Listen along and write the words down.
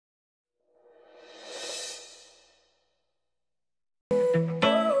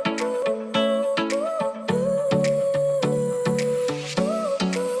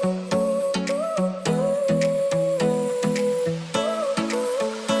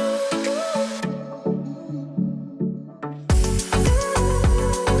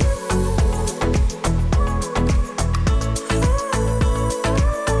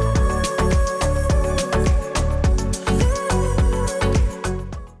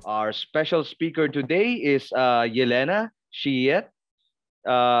Our special speaker today is Jelena Šeat.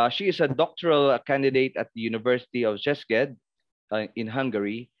 She is a doctoral candidate at the University of Szeged in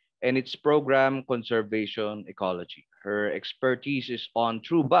Hungary, and its program Conservation Ecology. Her expertise is on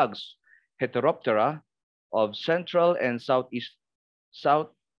true bugs, Heteroptera, of Central and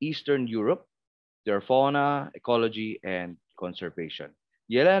Southeastern Europe, their fauna, ecology, and conservation.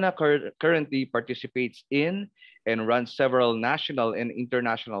 Jelena currently participates in and runs several national and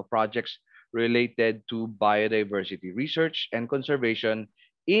international projects related to biodiversity research and conservation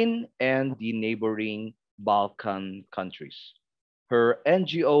in and the neighboring Balkan countries. Her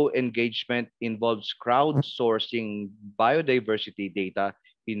NGO engagement involves crowdsourcing biodiversity data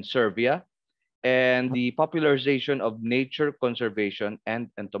in Serbia and the popularization of nature conservation and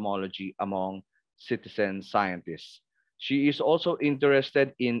entomology among citizen scientists. She is also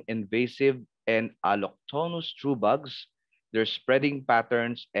interested in invasive and allochthonous true bugs, their spreading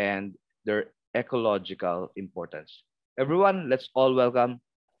patterns, and their ecological importance. Everyone, let's all welcome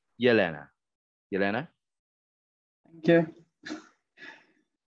Jelena. Jelena? Thank you.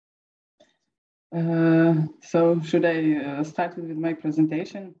 So should I start with my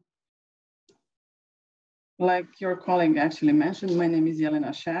presentation? Like your colleague actually mentioned, my name is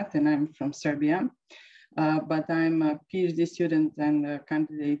Jelena Šeat and I'm from Serbia, but I'm a PhD student and a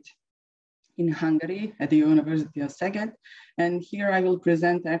candidate in Hungary at the University of Szeged. And here I will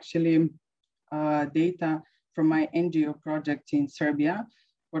present actually data from my NGO project in Serbia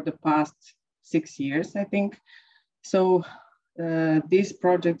for the past 6 years, I think. So these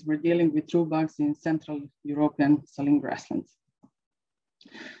projects were dealing with true bugs in Central European saline grasslands.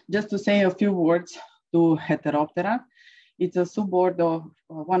 Just to say a few words to Heteroptera, it's a suborder,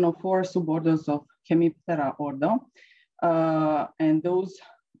 one of 4 suborders of Hemiptera ordo, and those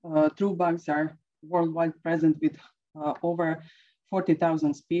true bugs are worldwide present with over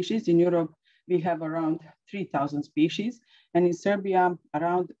 40,000 species. In Europe, we have around 3,000 species, and in Serbia,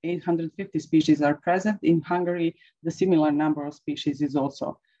 around 850 species are present. In Hungary, the similar number of species is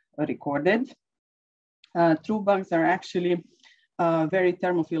also recorded. True bugs are actually a very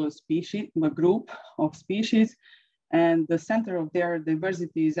thermophilous species, a group of species, and the center of their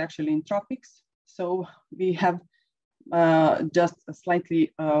diversity is actually in tropics. So we have just a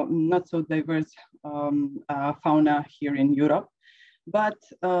slightly not so diverse fauna here in Europe. But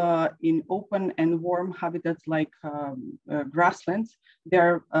in open and warm habitats like grasslands, they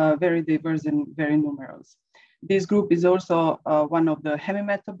are very diverse and very numerous. This group is also one of the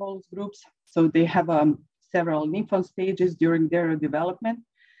hemimetabole groups. So they have several nymphal stages during their development.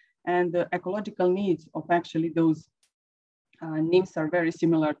 And the ecological needs of actually those nymphs are very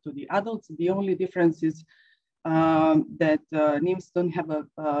similar to the adults. The only difference is that nymphs don't have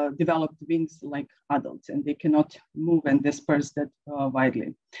developed wings like adults, and they cannot move and disperse that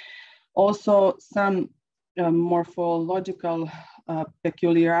widely. Also, some morphological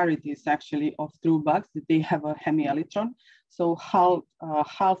peculiarities actually of true bugs, that they have a hemielytron. So half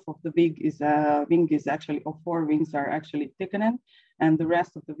of the wing is actually, or 4 wings are actually thickened, and the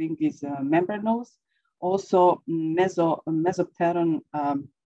rest of the wing is membranous. Also, mesonotum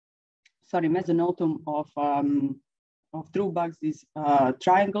of true bugs is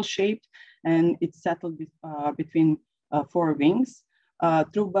triangle shaped, and it's settled between 4 wings.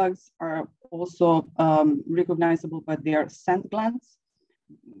 True bugs are also recognizable by their scent glands.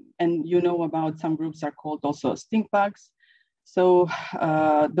 And you know about some groups are called also stink bugs. So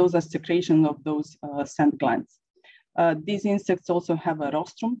those are secretion of those scent glands. These insects also have a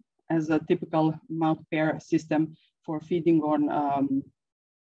rostrum as a typical mouth pair system for feeding on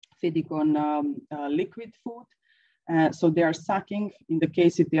liquid food. So they are sucking, in the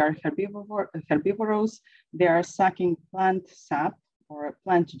case if they are herbivorous, they are sucking plant sap or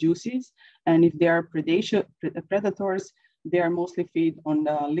plant juices. And if they are predators, they are mostly feed on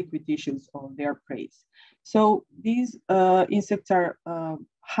the liquid tissues of their prey. So these insects are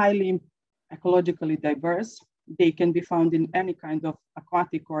highly ecologically diverse. They can be found in any kind of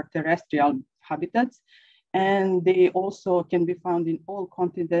aquatic or terrestrial habitats. And they also can be found in all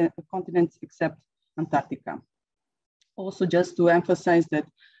continents except Antarctica. Also, just to emphasize that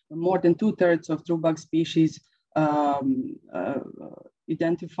more than 2/3 of true bug species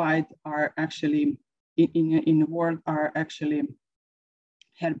identified are actually in the world are actually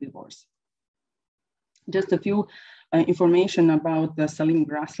herbivores. Just a few information about the saline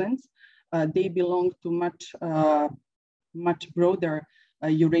grasslands. They belong to much broader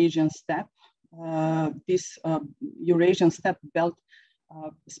Eurasian steppe. This Eurasian steppe belt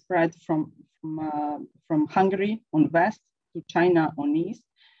spread from Hungary on west to China on east.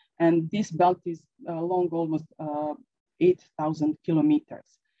 And this belt is long almost 8,000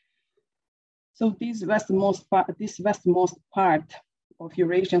 kilometers. So this westmost part of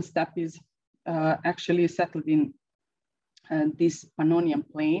Eurasian steppe is actually settled in this Pannonian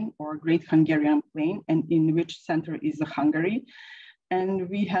plain or Great Hungarian plain, and in which center is Hungary. And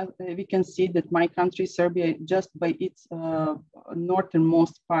we can see that my country, Serbia, just by its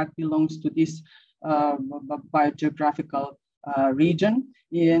northernmost part belongs to this biogeographical region.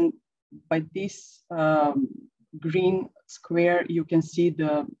 And by this green square, you can see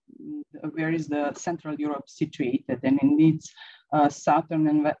where is the Central Europe situated, and in its southern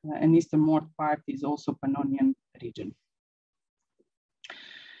and easternmost part is also Pannonian region.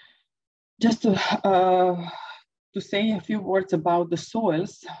 Just to say a few words about the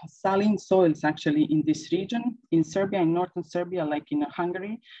soils, saline soils actually in this region, in Serbia, in northern Serbia, like in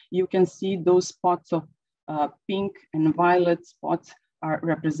Hungary, you can see those spots of pink and violet spots are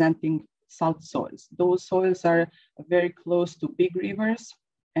representing salt soils. Those soils are very close to big rivers,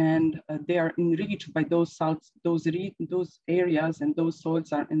 and they are enriched by those salts, those areas and those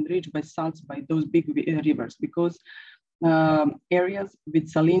soils are enriched by salts by those big rivers, because areas with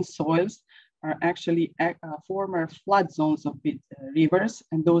saline soils are actually former flood zones of big rivers,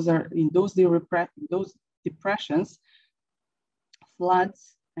 and those are in those depressions,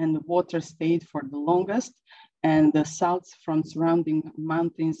 floods and water stayed for the longest, and the salts from surrounding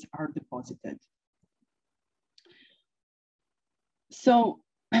mountains are deposited. So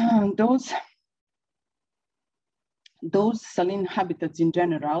those saline habitats in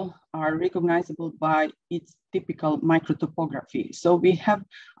general are recognizable by its typical microtopography. So we have,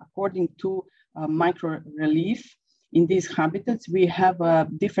 according to micro relief in these habitats, we have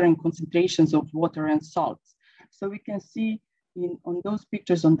different concentrations of water and salts. So we can see on those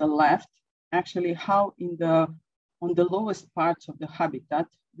pictures on the left, actually how on the lowest parts of the habitat,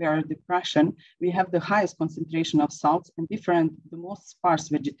 where depression, we have the highest concentration of salts and the most sparse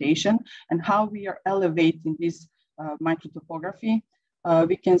vegetation, and how we are elevating this microtopography.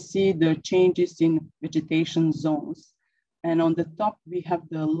 We can see the changes in vegetation zones. And on the top, we have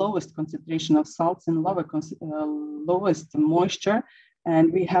the lowest concentration of salts and lowest moisture.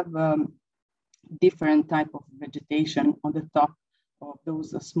 And we have different type of vegetation on the top of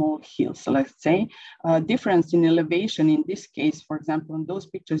those small hills. So let's say difference in elevation in this case, for example, in those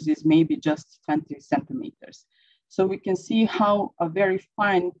pictures is maybe just 20 centimeters. So we can see how a very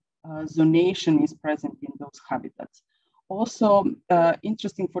fine zonation is present in those habitats. Also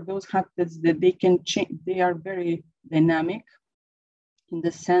interesting for those habitats that they can change, they are very dynamic in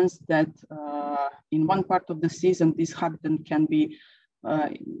the sense that in one part of the season, this habitat can be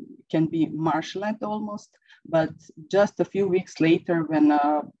marshland almost, but just a few weeks later when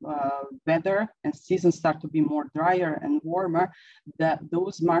weather and seasons start to be more drier and warmer, that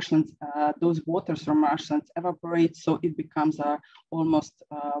those marshlands, those waters from marshlands evaporate, so it becomes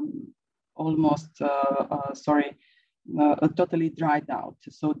totally dried out.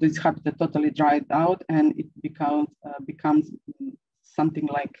 So this habitat totally dried out, and it becomes something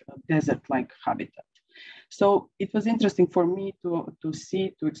like a desert-like habitat. So it was interesting for me to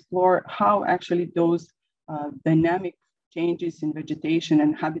explore how actually those dynamic changes in vegetation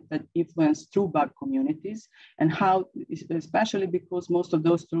and habitat influence true bug communities, and how, especially because most of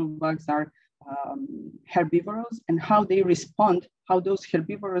those true bugs are herbivores, and how they respond, how those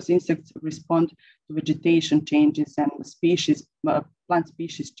herbivorous insects respond to vegetation changes and species, plant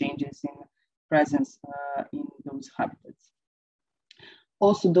species changes in presence in those habitats.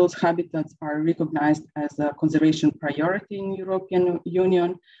 Also, those habitats are recognized as a conservation priority in European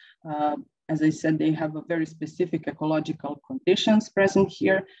Union. As I said, they have a very specific ecological conditions present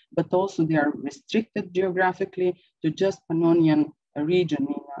here, but also they are restricted geographically to just Pannonian region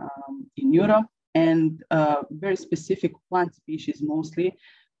in Europe, and very specific plant species mostly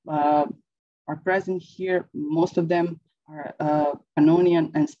are present here. Most of them are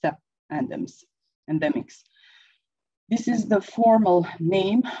Pannonian and steppe endemics. This is the formal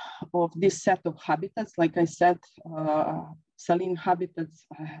name of this set of habitats. Like I said, saline habitats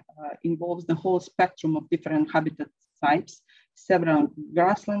involves the whole spectrum of different habitat types, several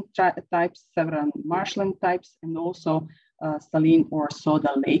grassland types, several marshland types, and also saline or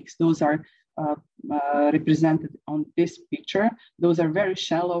soda lakes. Those are represented on this picture. Those are very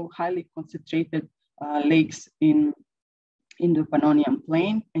shallow, highly concentrated lakes in the Pannonian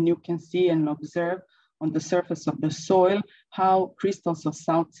plain, and you can see and observe on the surface of the soil how crystals of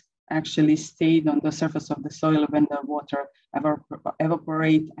salt actually stayed on the surface of the soil when the water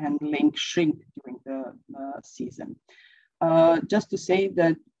evaporate and lakes shrink during the season. Just to say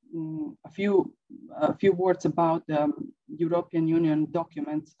that a few words about the European Union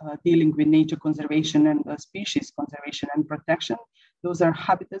documents dealing with nature conservation and species conservation and protection. Those are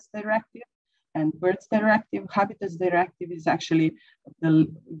Habitats Directive, and Birds Directive. Habitats Directive is actually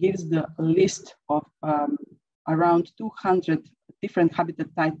gives the list of around 200 different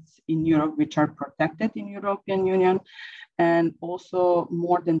habitat types in Europe which are protected in European Union, and also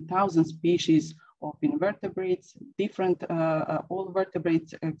more than 1,000 species of invertebrates, different all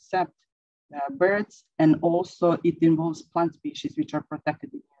vertebrates except birds, and also it involves plant species which are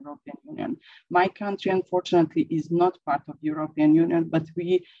protected in the European Union. My country, unfortunately, is not part of European Union, but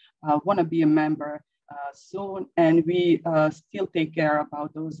we want to be a member soon, and we still take care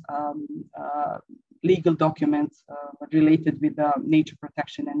about those legal documents related with nature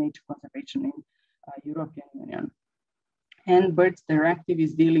protection and nature conservation in European Union. And Birds Directive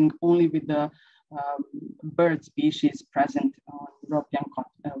is dealing only with the bird species present on European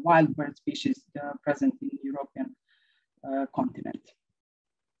wild bird species present in European continent.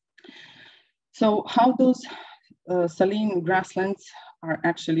 So how those saline grasslands are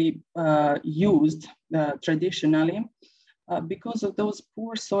actually used traditionally because of those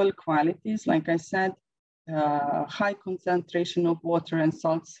poor soil qualities, like I said, high concentration of water and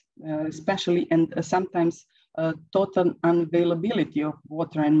salts, especially, and sometimes total unavailability of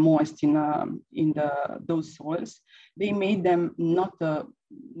water and moist in those soils. They made them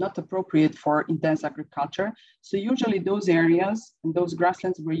not appropriate for intense agriculture. So usually those areas and those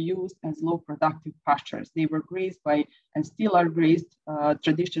grasslands were used as low productive pastures. They were grazed by, and still are grazed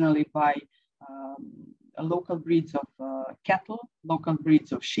traditionally by local breeds of cattle, local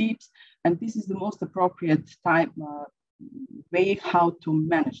breeds of sheep. And this is the most appropriate way how to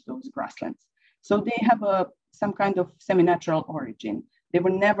manage those grasslands. So they have some kind of semi-natural origin. They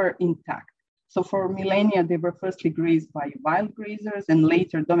were never intact. So for millennia, they were firstly grazed by wild grazers, and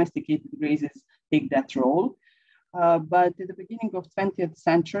later domesticated grazers take that role. But at the beginning of 20th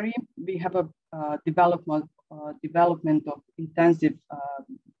century, we have a development of intensive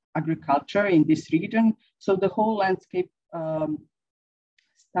agriculture in this region. So the whole landscape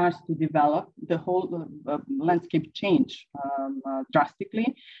starts to develop, the whole landscape change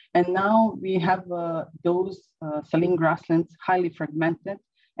drastically. And now we have those saline grasslands highly fragmented,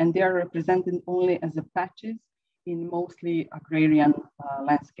 and they are represented only as patches in mostly agrarian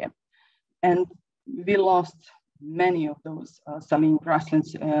landscape. And we lost many of those saline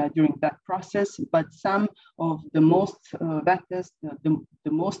grasslands during that process, but some of the most wettest,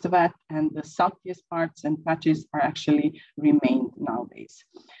 the most wet and the saltiest parts and patches are actually remained nowadays.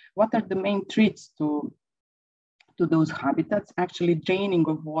 What are the main threats to those habitats? Actually, draining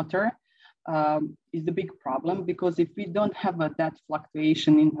of water is the big problem, because if we don't have that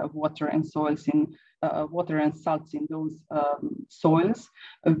fluctuation in water and soils, in water and salts in those soils,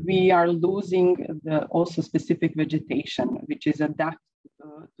 we are losing the also specific vegetation, which is adapted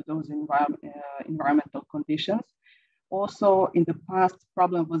to those environmental conditions. Also, in the past,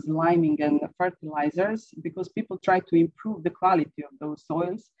 problem was liming and fertilizers, because people tried to improve the quality of those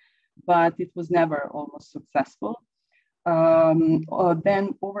soils, but it was never almost successful.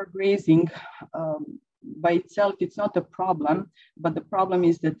 Then overgrazing by itself, it's not a problem, but the problem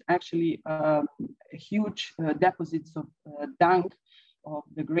is that actually huge deposits of dung of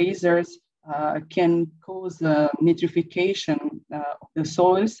the grazers can cause nitrification of the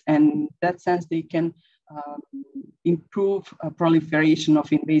soils, and in that sense they can improve proliferation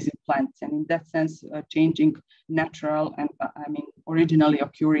of invasive plants, and in that sense changing natural and originally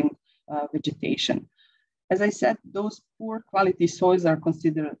occurring vegetation. As I said, those poor quality soils are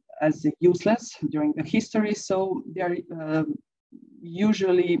considered as useless during the history, so they are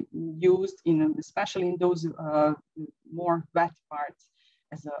usually used especially in those more wet parts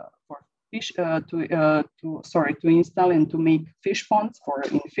as for fish to install and to make fish ponds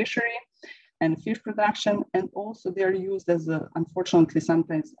in fishery and fish production, and also they are used as unfortunately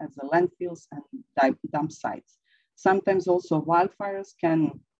sometimes as landfills and dump sites. Sometimes also wildfires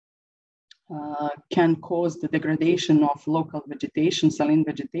can cause the degradation of local vegetation, saline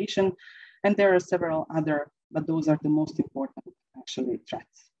vegetation, and there are several other, but those are the most important actually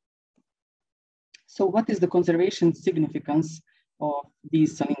threats. So what is the conservation significance of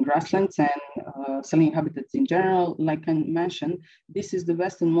these saline grasslands and saline habitats in general? Like I mentioned, this is the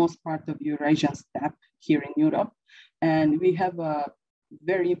westernmost part of Eurasian steppe here in Europe, and we have a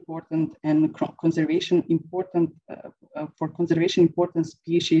very important and conservation important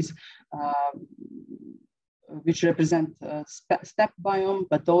species which represent steppe biome,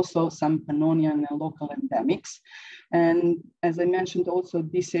 but also some Pannonian and local endemics. And as I mentioned, also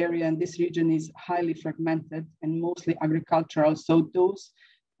this area and this region is highly fragmented and mostly agricultural. So those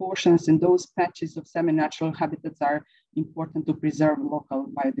portions and those patches of semi-natural habitats are important to preserve local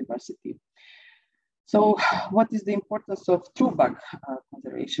biodiversity. So what is the importance of true bug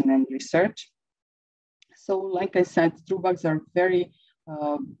conservation and research? So like I said, true bugs are very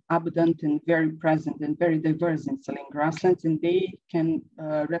abundant and very present and very diverse in saline grasslands, and they can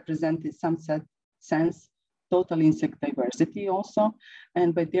represent in some sense total insect diversity also.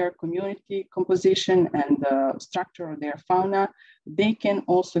 And by their community composition and the structure of their fauna, they can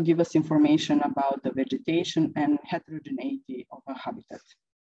also give us information about the vegetation and heterogeneity of a habitat.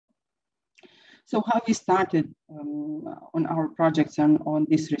 So how we started on our projects and on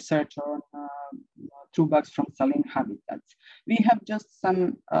this research on true bugs from saline habitats. We have just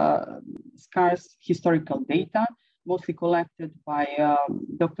some scarce historical data, mostly collected by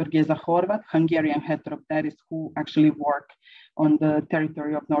Dr. Geza Horvat, Hungarian heteropterist who actually worked on the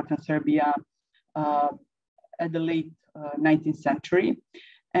territory of northern Serbia at the late 19th century.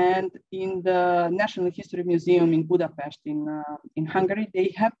 And in the National History Museum in Budapest in Hungary,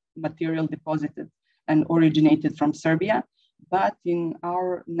 they have material deposited and originated from Serbia. But in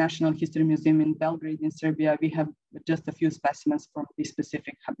our National History Museum in Belgrade in Serbia, we have just a few specimens from these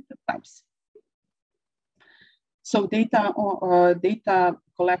specific habitat types. So data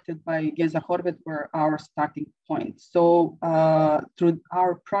collected by Geza Horvat were our starting point. So through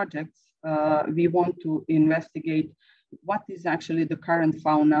our projects, we want to investigate what is actually the current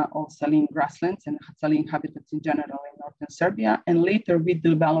fauna of saline grasslands and saline habitats in general in northern Serbia. And later we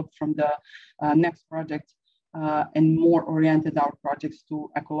developed from the next project and more oriented our projects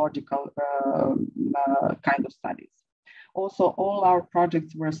to ecological kind of studies. Also, all our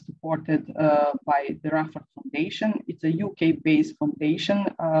projects were supported by the Rafford Foundation. It's a UK-based foundation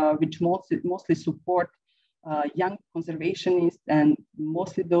which mostly support young conservationists and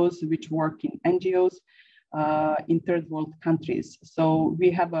mostly those which work in NGOs in third world countries. So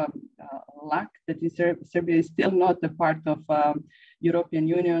we have a luck that Serbia is still not a part of European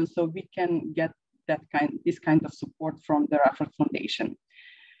Union, so we can get this kind of support from the Rafford Foundation.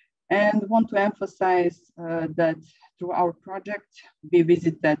 And want to emphasize that through our project, we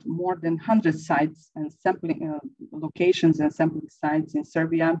visited more than 100 sites and sampling locations and sampling sites in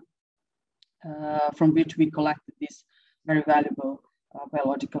Serbia, from which we collected this very valuable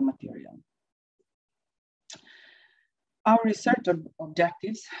biological material. Our research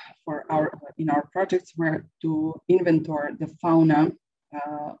objectives in our projects were to inventory the fauna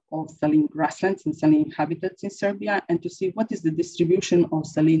of saline grasslands and saline habitats in Serbia and to see what is the distribution of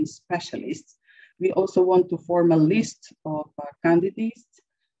saline specialists. We also want to form a list of candidates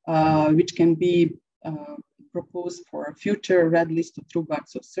which can be proposed for a future red list of true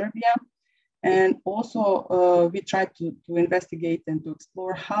bugs of Serbia. And also we try to investigate and to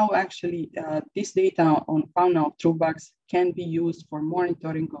explore how actually this data on fauna of true bugs can be used for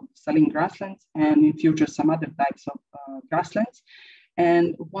monitoring of saline grasslands and in future some other types of grasslands.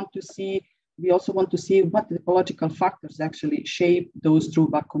 And we also want to see what the ecological factors actually shape those true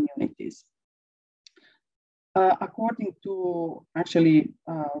bug communities. According to actually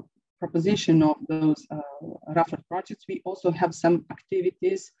proposition of those Rafford projects, we also have some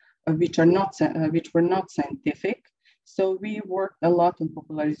activities which were not scientific. So we worked a lot on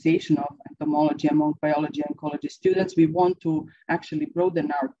popularization of entomology among biology and ecology students. We want to actually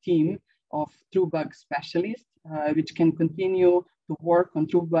broaden our team of true bug specialists, which can continue to work on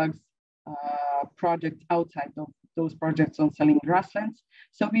true bugs projects outside of those projects on saline grasslands.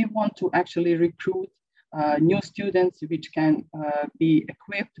 So we want to actually recruit new students which can be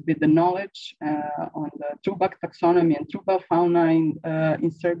equipped with the knowledge on the true bug taxonomy and true bug fauna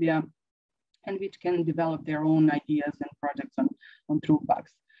in Serbia, and which can develop their own ideas and projects on true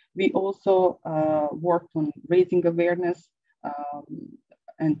bugs. We also worked on raising awareness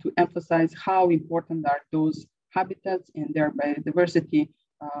and to emphasize how important are those habitats and their biodiversity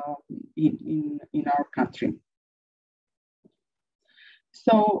in our country.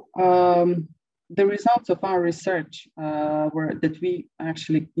 So the results of our research were that we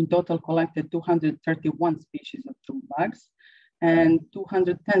actually in total collected 231 species of true bugs, and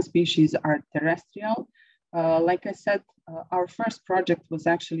 210 species are terrestrial. Like I said, our first project was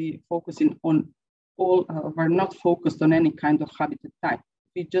actually focusing on we're not focused on any kind of habitat type.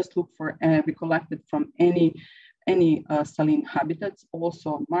 We just look for, we collected from any saline habitats,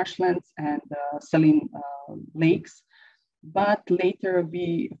 also marshlands and saline lakes. But later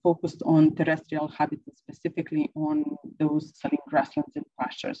we focused on terrestrial habitats, specifically on those saline grasslands and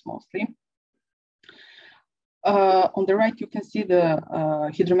pastures mostly. On the right, you can see the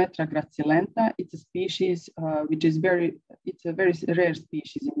Hydrometra gracilenta. It's a species which is it's a very rare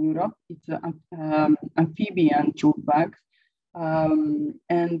species in Europe. It's an amphibian true bug.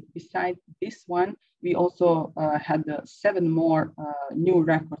 And besides this one, we also had 7 more new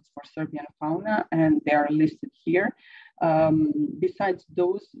records for Serbian fauna, and they are listed here. Besides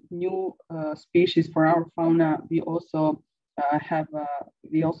those new species for our fauna, we also had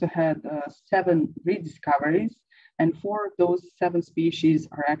 7 rediscoveries, and 4 of those 7 species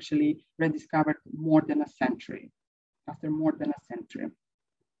are actually rediscovered after more than a century.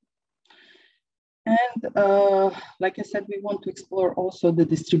 And like I said, we want to explore also the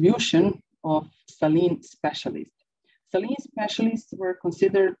distribution of saline specialists. Saline specialists were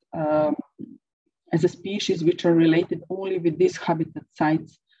considered as a species which are related only with these habitat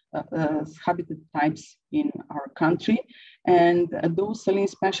types in our country. And those saline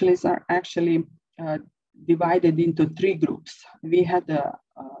specialists are actually divided into 3 groups. We had a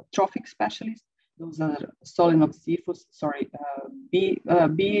trophic specialist. Those are Solenoxephus, B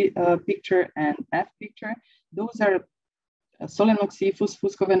picture and F picture. Those are Solenoxephus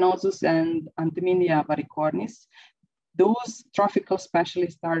fuscovenosus and Antimynia varicornis. Those trophical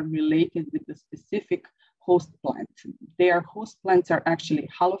specialists are related with the specific host plant. Their host plants are actually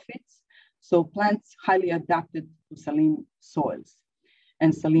halophytes, so plants highly adapted to saline soils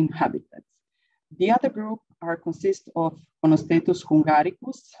and saline habitats. The other group consists of Monostatus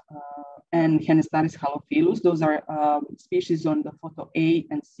hungaricus and Henestaris halophilus. Those are species on the photo A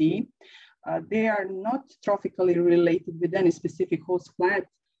and C. They are not trophically related with any specific host plant,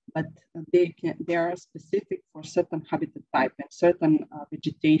 but they are specific for certain habitat type and certain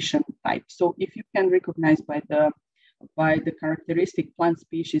vegetation type. So if you can recognize by the characteristic plant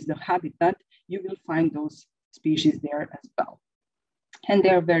species, the habitat, you will find those species there as well. And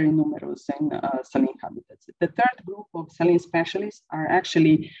they are very numerous in saline habitats. The third group of saline specialists are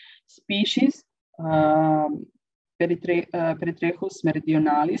actually species, Peritrechus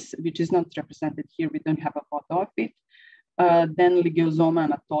meridionalis, which is not represented here. We don't have a photo of it. Then Ligiosoma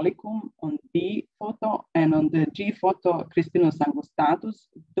anatolicum on B photo, and on the G photo, Crispinus angustatus.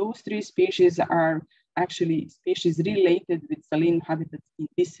 Those 3 species are actually species related with saline habitats in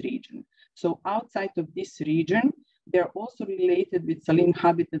this region. So outside of this region, they're also related with saline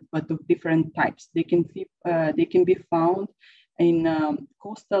habitats, but of different types. They can be found in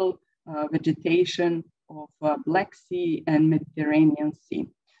coastal vegetation of Black Sea and Mediterranean Sea.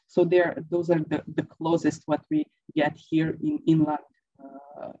 So those are the closest what we get here in inland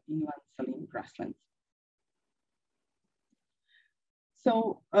saline grasslands.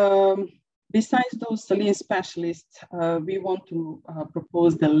 So besides those saline specialists, we want to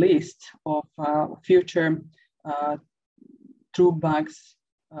propose the list of future true bugs,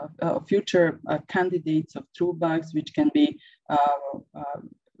 future candidates of true bugs, which can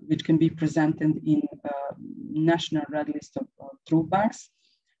be presented in national red list of true bugs.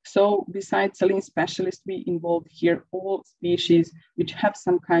 So besides saline specialists, we involve here all species which have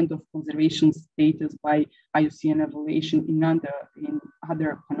some kind of conservation status by IUCN evaluation in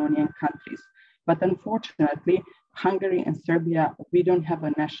other Pannonian countries. But unfortunately, Hungary and Serbia, we don't have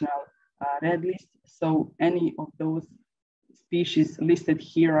a national red list. So any of those species listed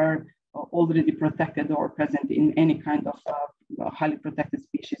here are already protected or present in any kind of highly protected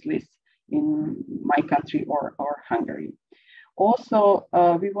species list in my country or Hungary. Also,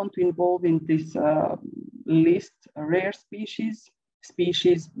 we want to involve in this list rare species.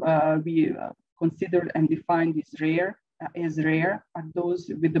 We considered and defined as rare are those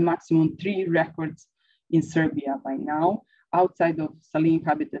with the maximum 3 records in Serbia by now, outside of saline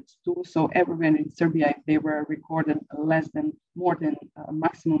habitats too. So everywhere in Serbia, if they were recorded more than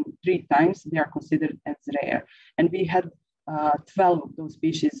maximum 3 times, they are considered as rare. And we had 12 of those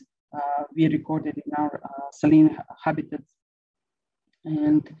species we recorded in our saline habitats,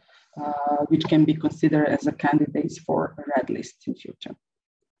 and which can be considered as a candidates for a red list in future.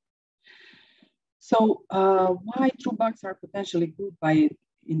 So why true bugs are potentially good by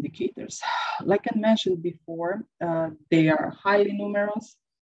indicators? Like I mentioned before, they are highly numerous.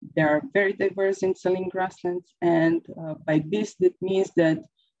 They are very diverse in saline grasslands, and by this, that means that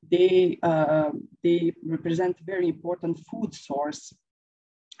they represent very important food source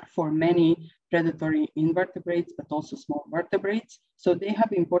for many predatory invertebrates, but also small vertebrates. So they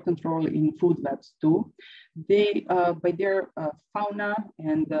have an important role in food webs too. They, by their fauna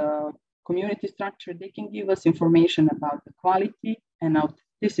and community structure, they can give us information about the quality and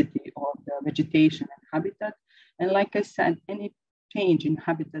authenticity of the vegetation and habitat. And like I said, any change in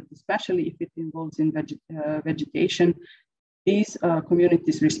habitat, especially if it involves in vegetation, these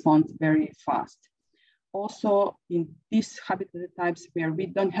communities respond very fast. Also, in these habitat types where we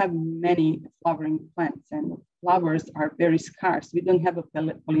don't have many flowering plants and flowers are very scarce, we don't have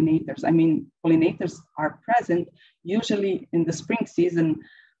pollinators. I mean, pollinators are present usually in the spring season,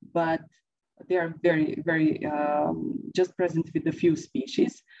 but they are very, very just present with a few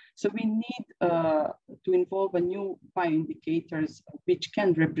species. So we need to involve a new bioindicators which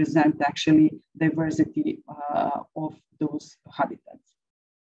can represent actually diversity of those habitats.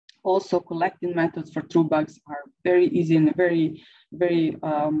 Also, collecting methods for true bugs are very easy and very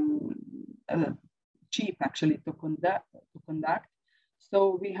cheap actually to conduct.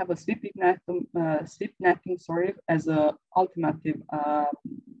 So we have a sweep netting, as an alternative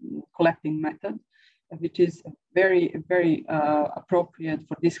collecting method, which is very appropriate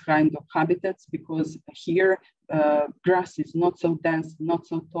for this kind of habitats, because here grass is not so dense, not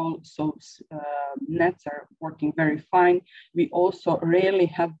so tall, so nets are working very fine. We also rarely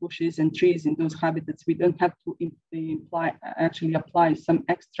have bushes and trees in those habitats. We don't have to apply some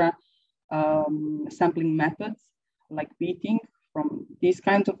extra sampling methods like beating from these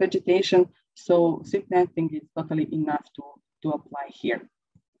kinds of vegetation. So sweep netting is totally enough to apply here.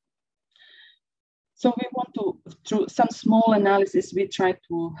 So we want to, through some small analysis, we try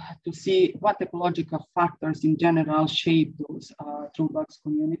to see what ecological factors in general shape those true bugs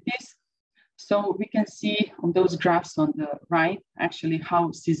communities. So we can see on those graphs on the right, actually how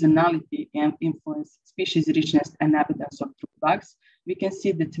seasonality can influence species richness and abundance of true bugs. We can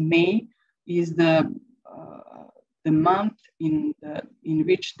see that May is the month in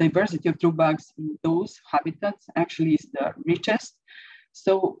which diversity of true bugs in those habitats actually is the richest.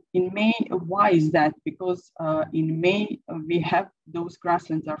 So in May, why is that? Because in May, we have those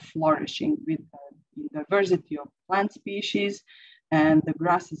grasslands are flourishing with diversity of plant species, and the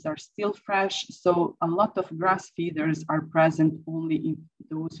grasses are still fresh. So a lot of grass feeders are present only in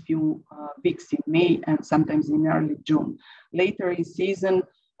those few weeks in May and sometimes in early June. Later in season,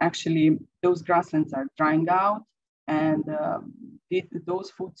 actually, those grasslands are drying out, and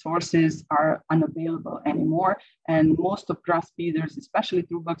those food sources are unavailable anymore. And most of grass feeders, especially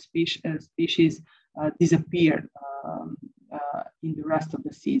true bug species, disappeared in the rest of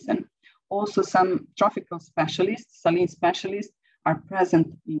the season. Also, some tropical specialists, saline specialists, are present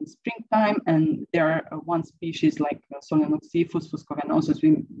in springtime, and there are one species like Solenopsiphus fuscovenosus.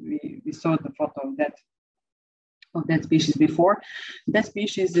 We saw the photo of that species before. That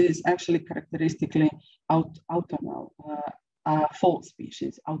species is actually characteristically autumnal fall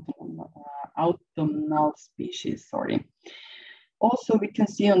species, autumnal species, sorry. Also, we can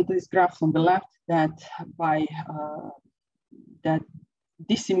see on this graph on the left that by that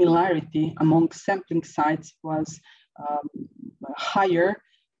dissimilarity among sampling sites was higher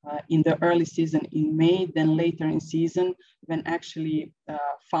in the early season in May than later in season, when actually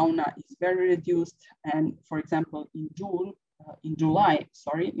fauna is very reduced. And for example, in July,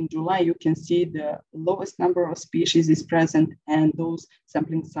 you can see the lowest number of species is present, and those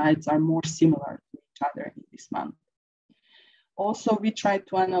sampling sites are more similar to each other in this month. Also, we tried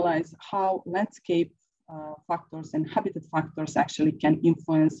to analyze how landscape factors and habitat factors actually can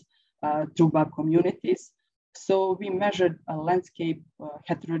influence true bug communities. So we measured a landscape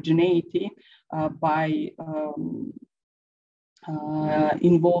heterogeneity by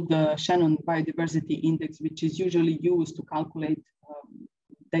involve the Shannon Biodiversity Index, which is usually used to calculate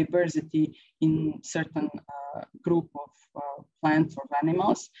diversity in certain group of plants or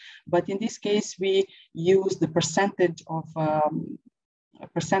animals. But in this case, we use the percentage of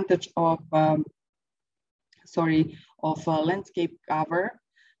landscape cover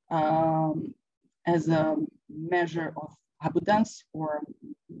as a measure of abundance, or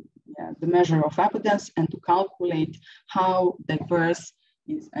the measure of abundance, and to calculate how diverse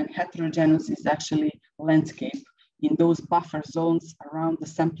is and heterogeneous is actually landscape in those buffer zones around the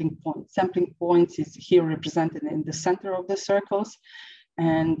sampling point. Sampling points is here represented in the center of the circles,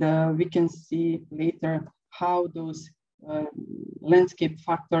 and we can see later how those landscape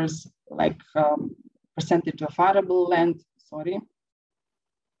factors like percentage of arable land,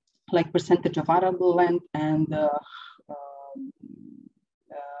 and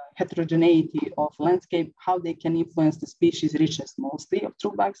heterogeneity of landscape, how they can influence the species richness mostly of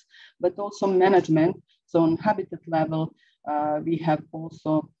true bugs, but also management. So on habitat level, we have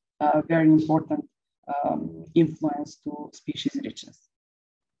also very important influence to species richness.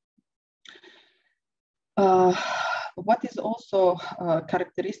 What is also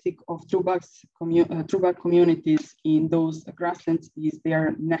characteristic of true bug communities in those grasslands is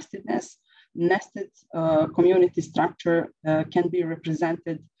their nestedness. Nested community structure can be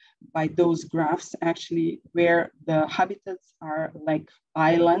represented by those graphs, actually, where the habitats are like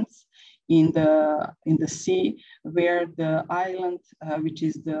islands in the sea, where the island, which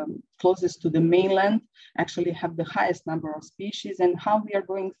is the closest to the mainland, actually have the highest number of species. And how we are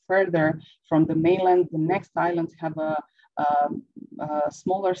going further from the mainland, the next islands have a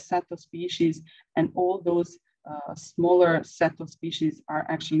smaller set of species, and all those smaller set of species are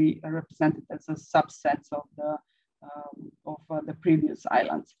actually represented as a subset of the previous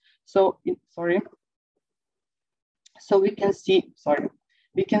islands. So, so we can see,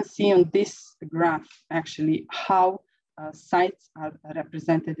 on this graph actually how sites are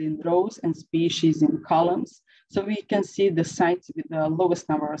represented in rows and species in columns. So we can see the sites with the lowest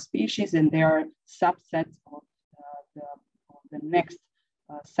number of species, and they are subsets of the next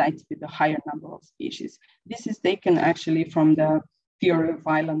sites with a higher number of species. This is taken actually from the theory of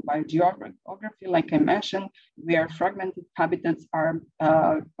island biogeography, like I mentioned, where fragmented habitats are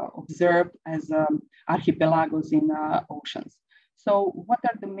observed as archipelagos in oceans. So what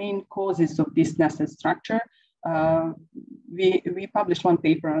are the main causes of this nested structure? We published one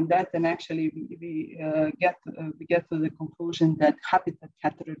paper on that, and actually we get to the conclusion that habitat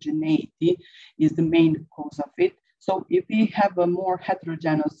heterogeneity is the main cause of it. So if we have a more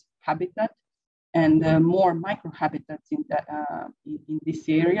heterogeneous habitat and more microhabitats in this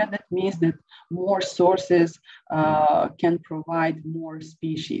area, that means that more sources can provide more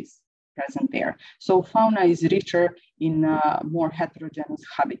species present there. So fauna is richer in more heterogeneous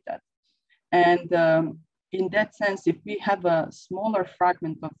habitat. And in that sense, if we have a smaller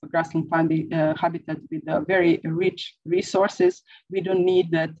fragment of a grassland habitat with very rich resources, we don't need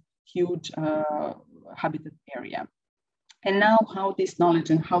that huge habitat area. And now how this knowledge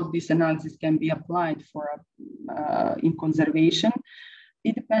and how this analysis can be applied for in conservation,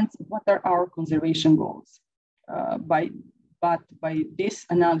 it depends what are our conservation goals. But by this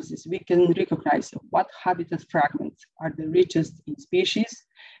analysis, we can recognize what habitat fragments are the richest in species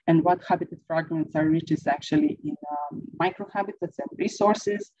and what habitat fragments are richest actually in microhabitats and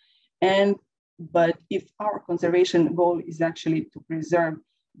resources. But if our conservation goal is actually to preserve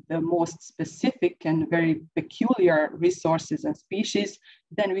the most specific and very peculiar resources and species,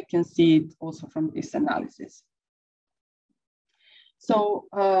 then we can see it also from this analysis. So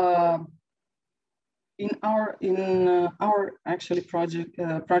in our actually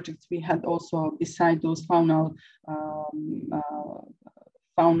projects, we had also, beside those faunal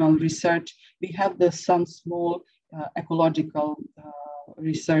research, we have some small ecological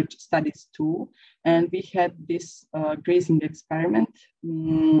research studies too. And we had this grazing experiment.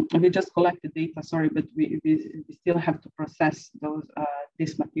 We just collected data, sorry, but we still have to process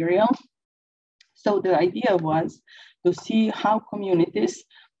this material. So the idea was to see how communities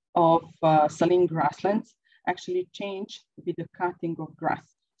of saline grasslands actually change with the cutting of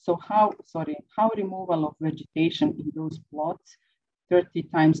grass. So how removal of vegetation in those plots, 30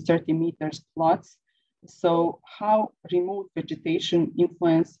 times 30 meters plots, so how removed vegetation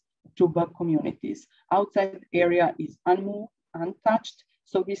influence true-bug communities. Outside area is unmoved, untouched.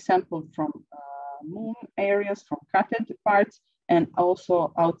 So we sampled from moon areas, from cutted parts, and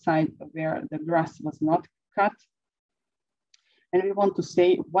also outside where the grass was not cut. And we want to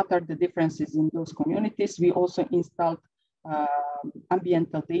say what are the differences in those communities. We also installed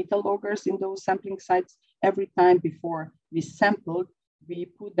ambiental data loggers in those sampling sites. Every time before we sampled, we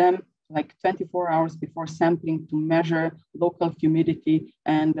put them like 24 hours before sampling to measure local humidity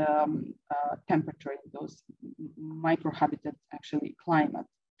and temperature in those microhabitat actually climate.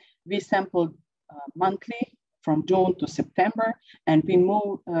 We sampled monthly from June to September, and we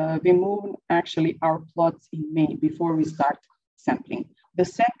move actually our plots in May before we start sampling. The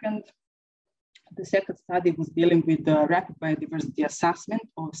second study was dealing with the rapid biodiversity assessment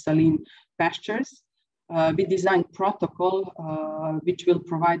of saline pastures. We designed protocol which will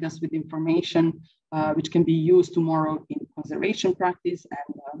provide us with information which can be used tomorrow in conservation practice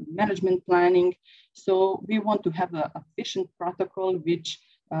and management planning. So we want to have an efficient protocol which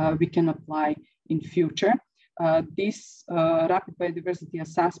we can apply in future. This rapid biodiversity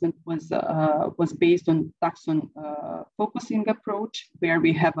assessment was based on taxon focusing approach, where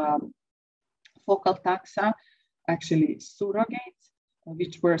we have a focal taxa, actually surrogates,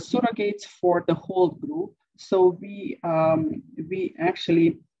 which were surrogates for the whole group. So we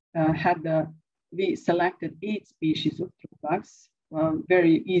actually we selected 8 species of true bugs,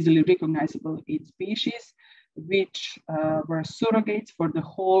 very easily recognizable 8 species, which were surrogates for the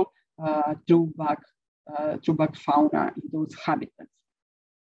whole true bug fauna in those habitats.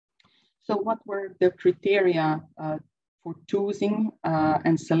 So what were the criteria for choosing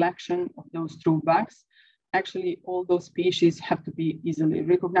and selection of those true bugs? Actually, all those species have to be easily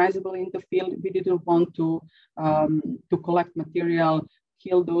recognizable in the field. We didn't want to collect material,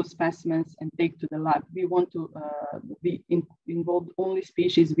 kill those specimens, and take to the lab. We want to involve only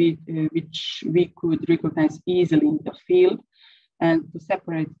species which we could recognize easily in the field, and to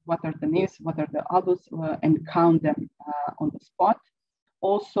separate what are the names, what are the others, and count them on the spot.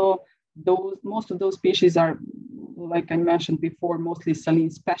 Also, most of those species are, like I mentioned before, mostly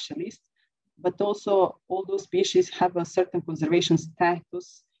saline specialists, but also all those species have a certain conservation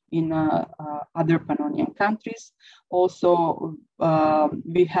status in other Pannonian countries. Also,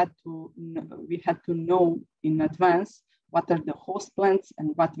 we had to know in advance what are the host plants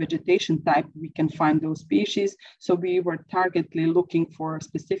and what vegetation type we can find those species. So we were targetedly looking for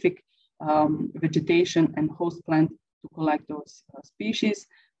specific vegetation and host plant to collect those species.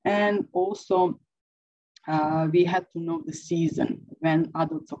 And also, we had to know the season when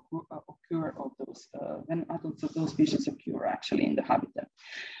adults occur of those, when adults of those species occur actually in the habitat.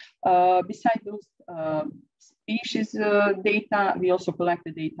 Besides those species data, we also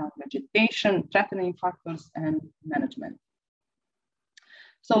collected data on vegetation, threatening factors, and management.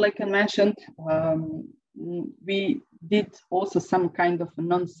 So like I mentioned, we did also some kind of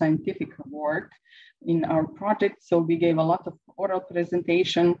non-scientific work in our project. So we gave a lot of oral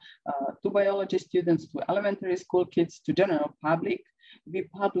presentation to biology students, to elementary school kids, to general public. We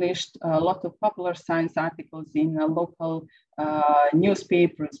published a lot of popular science articles in local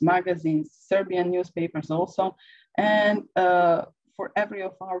newspapers, magazines, Serbian newspapers also. And for every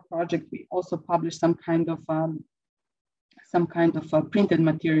of our project, we also published some kind of printed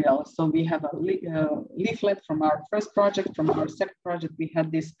material. So we have a leaflet from our first project. From our second project, we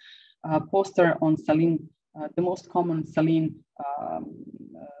had this poster on saline, the most common saline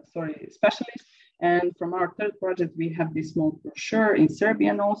specialist. And from our third project, we have this small brochure in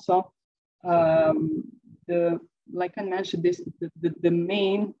Serbian also. Like I mentioned, the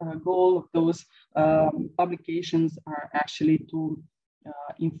main goal of those publications are actually to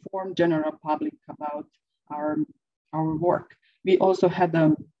inform general public about our work. We also had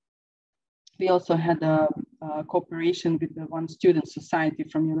a cooperation with the one student society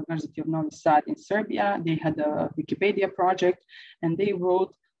from University of Novi Sad in Serbia. They had a Wikipedia project, and they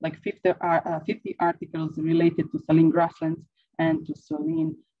wrote like 50 articles related to saline grasslands and to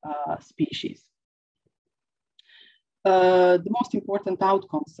saline species. The most important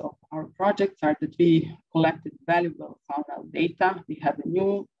outcomes of our projects are that we collected valuable faunal data. We have a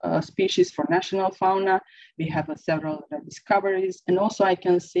new species for national fauna. We have several discoveries. And also I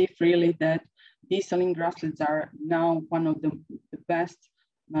can say freely that these saline grasslands are now one of the best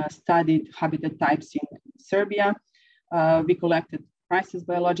studied habitat types in Serbia. We collected priceless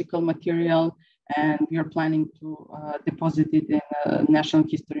biological material, and we are planning to deposit it in a National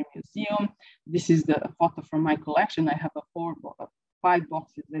History Museum. This is the photo from my collection. I have 5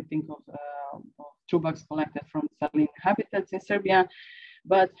 boxes, I think, of true-bugs collected from saline habitats in Serbia,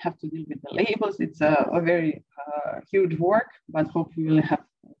 but have to deal with the labels. It's a very huge work, but hopefully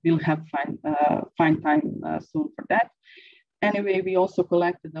we'll have find time soon for that. Anyway, we also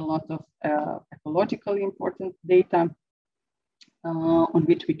collected a lot of ecologically important data on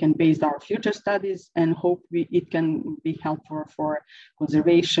which we can base our future studies, and hope it can be helpful for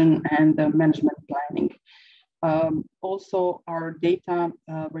conservation and management planning. Also, our data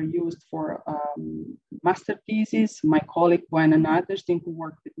were used for master thesis. My colleague Bojana Nadeždin, who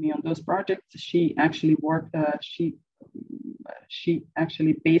worked with me on those projects, she actually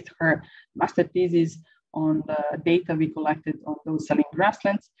based her master thesis on the data we collected on those saline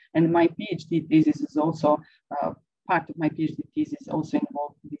grasslands, and my PhD thesis is also part of my PhD thesis also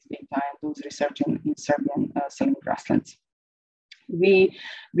involved this data and those research in Serbian saline grasslands. We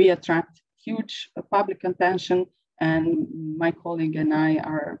attract huge public attention, and my colleague and I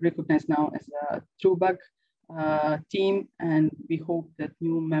are recognized now as a true-bug team, and we hope that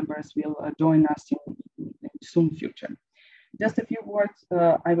new members will join us in soon future. Just a few words,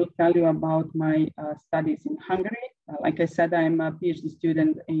 I will tell you about my studies in Hungary. Like I said, I'm a PhD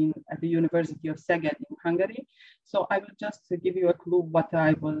student at the University of Szeged in Hungary. So I will just give you a clue what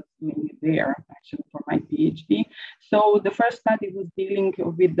I was doing there actually for my PhD. So the first study was dealing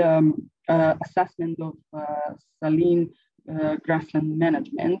with the assessment of saline grassland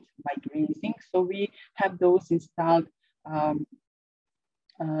management by grazing. So we have those installed,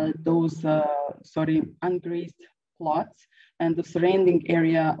 ungrazed plots, and the surrounding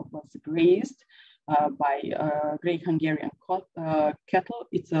area was grazed by Grey Hungarian cattle.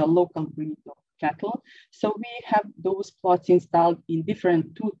 It's a local breed of cattle. So we have those plots installed in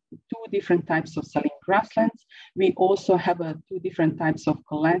two different types of saline grasslands. We also have 2 different types of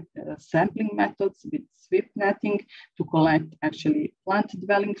sampling methods with sweep netting to collect actually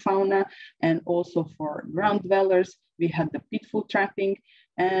plant-dwelling fauna, and also for ground dwellers, we had the pitfall trapping,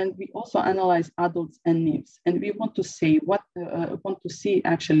 and we also analyze adults and nymphs. And we want to see what are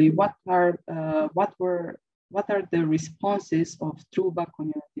the responses of true-bug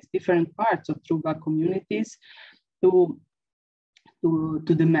communities, different parts of true-bug communities to to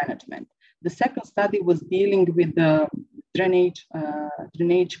the management. The second study was dealing with the drainage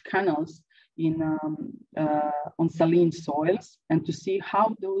canals on saline soils, and to see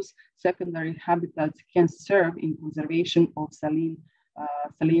how those secondary habitats can serve in conservation of saline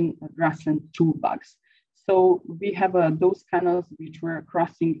grassland true bugs. So we have those canals which were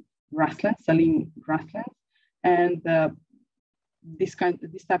crossing grasslands, saline grasslands, and this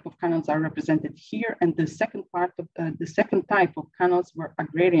type of canals are represented here. And the second type of canals were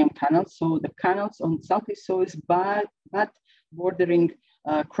agrarian canals, so the canals on salty soils but bordering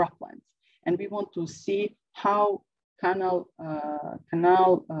croplands. And we want to see how canal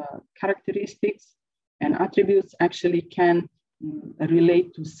characteristics and attributes actually can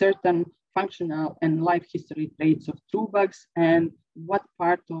relate to certain functional and life history traits of true bugs, and what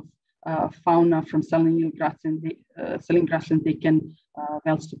part of fauna from saline grassland they can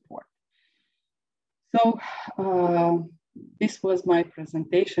well support. So this was my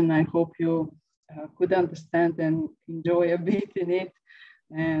presentation. I hope you could understand and enjoy a bit in it.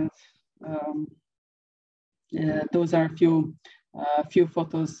 And those are a few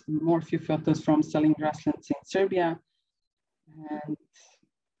photos from saline grasslands in Serbia. And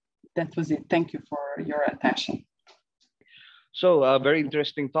that was it. Thank you for your attention. So very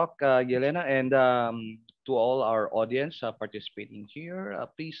interesting talk, Jelena, and to all our audience participating here,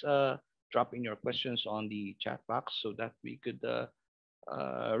 please drop in your questions on the chat box so that we could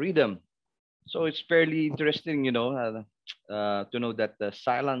read them. So it's fairly interesting, you know, to know that the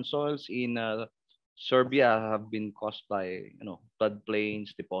silent soils in Serbia have been caused by, you know, floodplains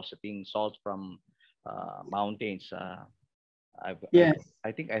depositing salt from mountains.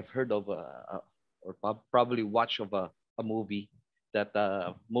 I think I've heard of or probably watched of a movie that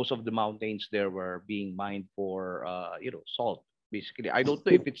most of the mountains there were being mined for you know, salt. Basically, I don't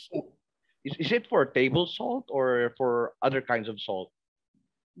know if it's is it for table salt or for other kinds of salt?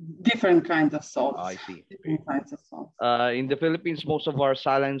 Different kinds of salt. I see. Different kinds of salt. In the Philippines, most of our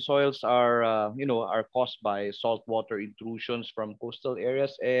saline soils are you know, are caused by saltwater intrusions from coastal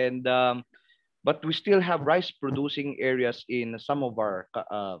areas, and but we still have rice producing areas in some of our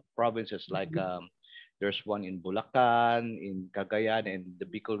provinces, like there's one in Bulacan, in Cagayan, and the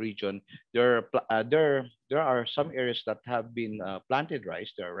Bicol region. There are some areas that have been planted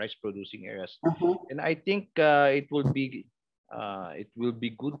rice. There are rice producing areas, and I think it will be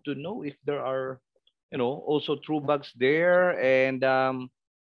good to know if there are, you know, also true bugs there, and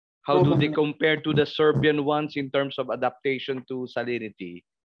how do they compare to the Serbian ones in terms of adaptation to salinity?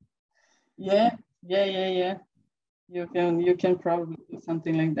 Yeah. You can probably do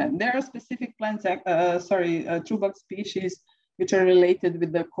something like that. There are specific plants, true bug species, which are related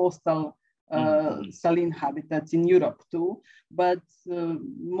with the coastal saline habitats in Europe too. But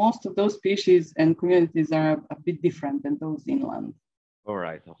most of those species and communities are a bit different than those inland. All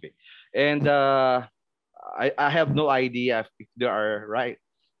right. Okay. And I have no idea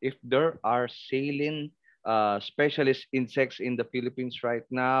if there are saline specialist insects in the Philippines right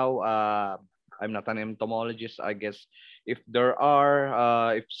now. I'm not an entomologist. I guess if there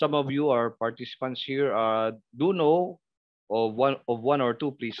are, if some of you are participants here, do know of one or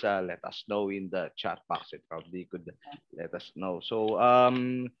two, please let us know in the chat box. It probably could let us know. So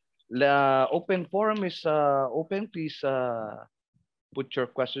the open forum is open. Please put your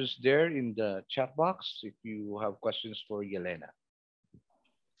questions there in the chat box if you have questions for Jelena.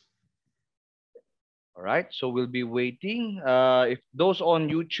 All right, so we'll be waiting. If those on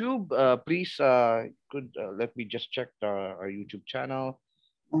YouTube, please could let me just check our YouTube channel.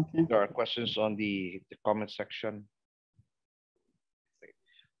 Okay. There are questions on the comment section.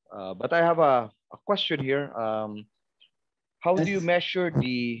 But I have a question here. How do you measure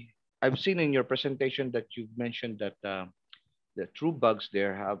the? I've seen in your presentation that you've mentioned that the true bugs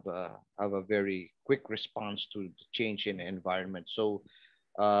there have a very quick response to the change in the environment. So.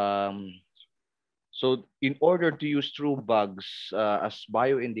 So in order to use true bugs as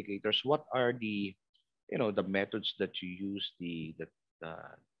bioindicators, what are the, you know, the methods that you use, the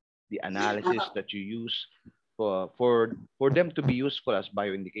analysis that you use for them to be useful as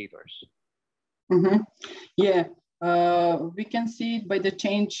bioindicators? Yeah, we can see it by the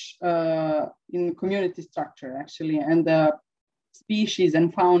change in community structure actually, and the species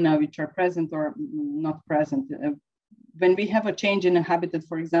and fauna which are present or not present. When we have a change in a habitat,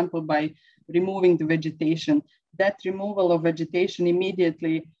 for example, by removing the vegetation, that removal of vegetation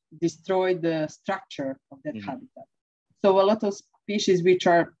immediately destroyed the structure of that habitat. So a lot of species which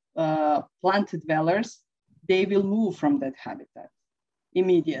are plant dwellers, they will move from that habitat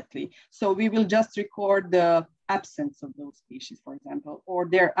immediately. So we will just record the absence of those species, for example, or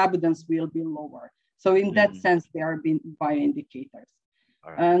their abundance will be lower. So in that sense, they are being bioindicators.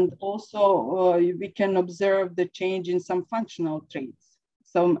 Right. And also we can observe the change in some functional traits,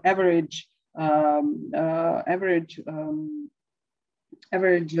 some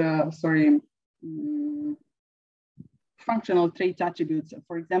functional trait attributes.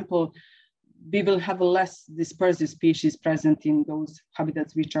 For example, we will have a less dispersed species present in those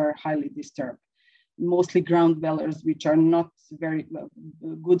habitats which are highly disturbed, mostly ground dwellers, which are not very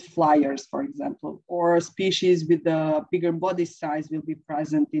good flyers, for example, or species with a bigger body size will be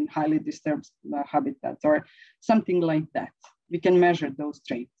present in highly disturbed habitats or something like that. We can measure those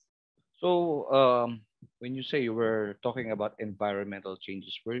traits. So when you say you were talking about environmental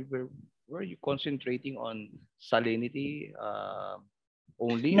changes, were you concentrating on salinity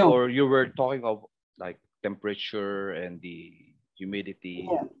only, No. or you were talking of like temperature and the humidity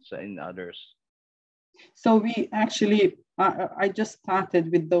in others? So we actually, I just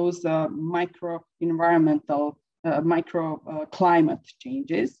started with those micro-environmental, micro-climate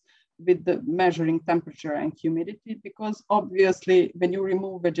changes with the measuring temperature and humidity, because obviously when you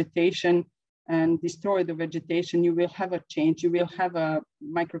remove vegetation and destroy the vegetation, you will have a change. You will have a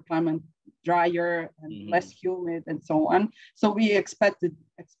microclimate drier and less humid and so on. So we expect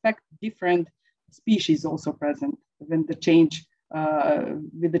different species also present when the change,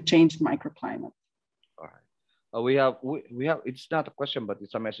 with the changed microclimate. All right. We have, it's not a question, but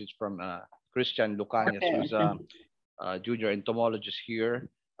it's a message from Christian Lucanias, who's a junior entomologist here.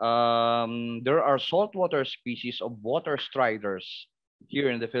 There are saltwater species of water striders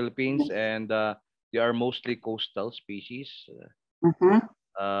here in the Philippines, and they are mostly coastal species.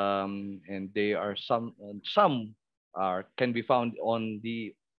 And they are some can be found on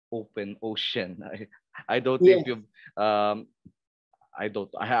the open ocean. I don't think you've I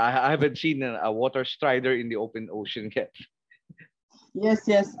haven't seen a water strider in the open ocean yet. Yes.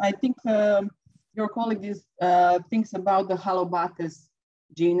 I think your colleague thinks about the Halobates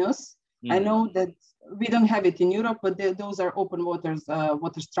genus. I know that we don't have it in Europe, but those are open waters,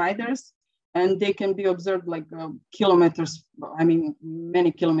 water striders, and they can be observed like kilometers. I mean,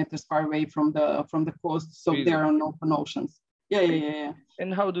 many kilometers far away from the coast. So they're on open oceans. Yeah.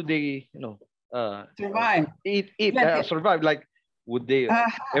 And how do they, survive? Survive? Like, would they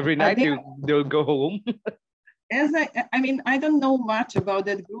every night they'll go home? I don't know much about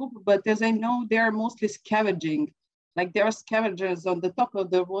that group, but as I know, they are mostly scavenging. Like they are scavengers on the top of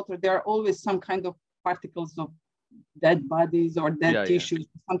the water. There are always some kind of particles of dead bodies or dead tissues,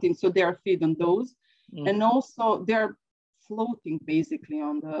 something. So they are feed on those, and also they are floating basically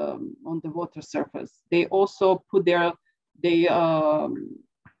on the water surface. They also put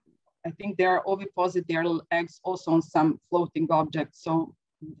I think they are oviposit their eggs also on some floating objects. So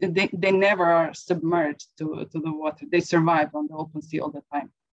they never are submerged to the water. They survive on the open sea all the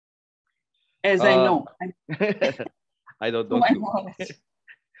time. As I know. I don't know.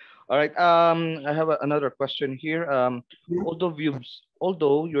 All right. I have another question here.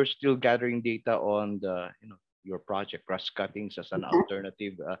 Although you're still gathering data on the your project grass cuttings as an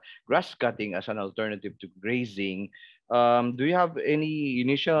alternative, to grazing. Do you have any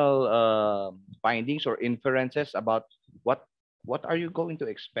initial findings or inferences about what are you going to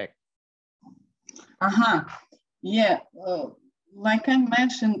expect? Yeah. Like I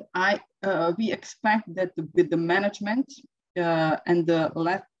mentioned, we expect that with the management and the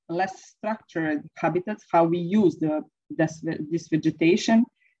less structured habitats, how we use this vegetation,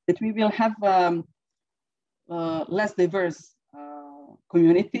 that we will have less diverse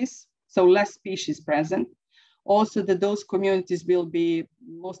communities, so less species present. Also, that those communities will be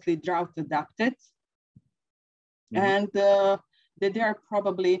mostly drought adapted, and that they are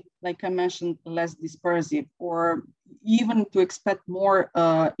probably, like I mentioned, less dispersive, or even to expect more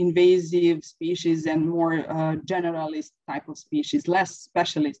invasive species and more generalist type of species, less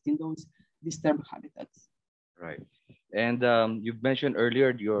specialist in those disturbed habitats. Right. And you've mentioned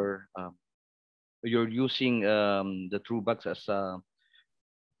earlier you're using the TrueBugs as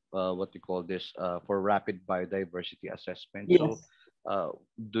what we call this for rapid biodiversity assessment. Yes. So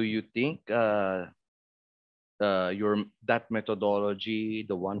do you think that methodology,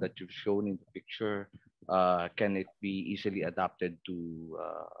 the one that you've shown in the picture, can it be easily adapted to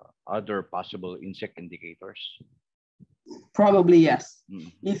other possible insect indicators? Probably yes.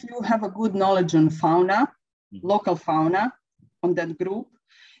 If you have a good knowledge on fauna, local fauna on that group,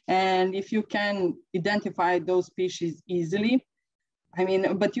 and if you can identify those species easily,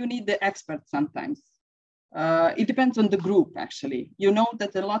 but you need the experts sometimes. It depends on the group, actually. You know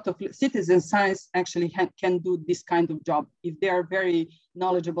that a lot of citizen science actually can do this kind of job if they are very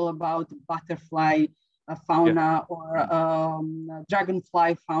knowledgeable about butterfly fauna or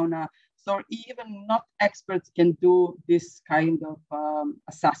dragonfly fauna. So even not experts can do this kind of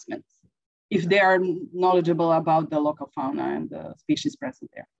assessments if they are knowledgeable about the local fauna and the species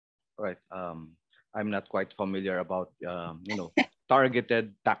present there. Right. I'm not quite familiar about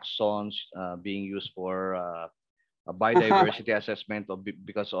targeted taxons being used for a biodiversity assessment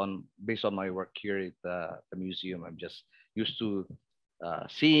because based on my work here at the museum, I'm just used to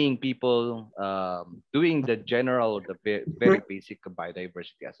seeing people doing the general, the very basic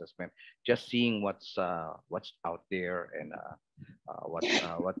biodiversity assessment, just seeing what's out there and what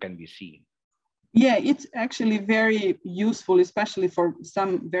can be seen. Yeah, it's actually very useful, especially for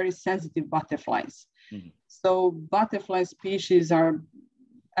some very sensitive butterflies. Mm-hmm. So butterfly species are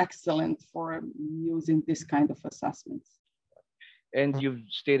excellent for using this kind of assessments. And you've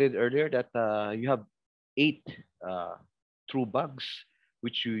stated earlier that you have 8 true bugs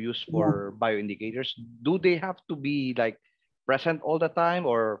which you use for bioindicators. Do they have to be like present all the time,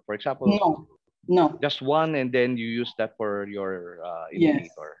 or for example, no, just one and then you use that for your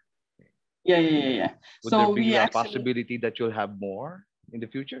indicator? Yeah. Would there be a possibility that you'll have more in the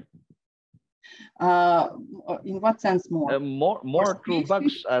future? In what sense more? More true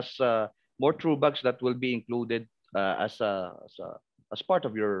bugs more true bugs that will be included as part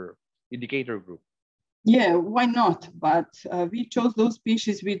of your indicator group. Yeah, why not? But we chose those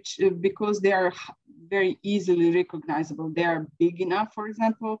species which because they are very easily recognizable. They are big enough, for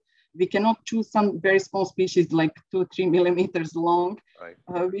example. We cannot choose some very small species like 2-3 millimeters long, right.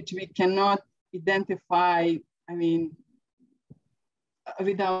 Which we cannot identify, I mean,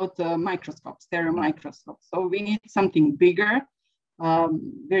 without microscopes, stereo microscopes. So we need something bigger,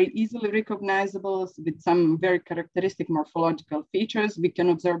 very easily recognizable with some very characteristic morphological features we can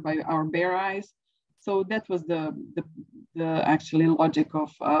observe by our bare eyes. So that was the actually logic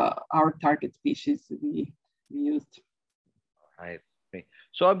of our target species we used. Right. Okay.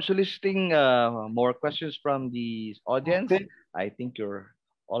 So I'm soliciting more questions from the audience. Okay. I think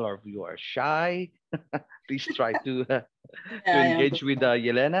all of you are shy. Please try to engage with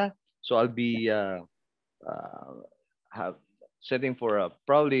Jelena. So I'll be setting for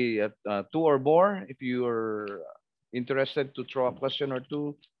probably 2 or more if you are interested to throw a question or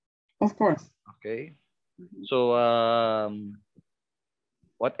 2. Of course. Okay. So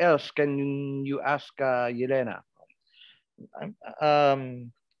what else can you ask Jelena?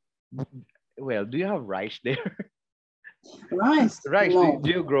 Well, do you have rice there? Rice? Rice? No.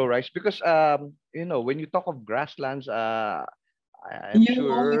 Do you grow rice? Because when you talk of grasslands, I'm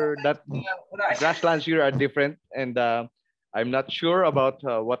sure that grasslands here are different, and I'm not sure about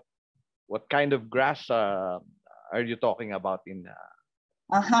what kind of grass are you talking about in.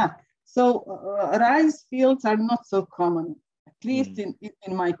 So rice fields are not so common, at least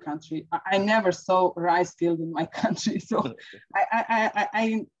in my country. I never saw rice field in my country, so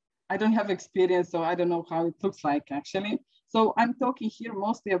I don't have experience, so I don't know how it looks like actually. So I'm talking here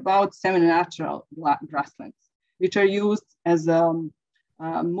mostly about semi-natural grasslands, which are used as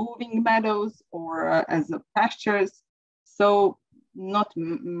moving meadows or as pastures. So not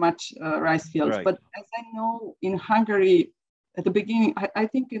much rice fields, right. But as I know, in Hungary, at the beginning, I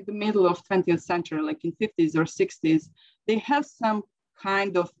think in the middle of 20th century, like in 50s or 60s, they have some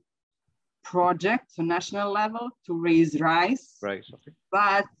kind of project on national level to raise rice. Right. Okay.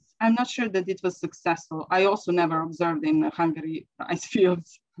 But I'm not sure that it was successful. I also never observed in Hungary rice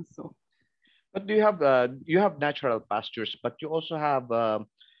fields. So. But do you have natural pastures, but you also have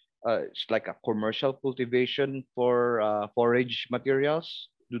it's like a commercial cultivation for forage materials.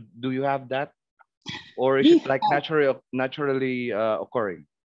 Do you have that? Or is it like naturally occurring?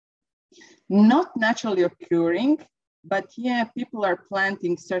 Not naturally occurring, but yeah, people are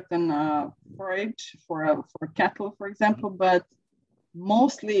planting certain forage for cattle, for example. But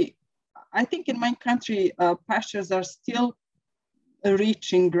mostly, I think in my country, pastures are still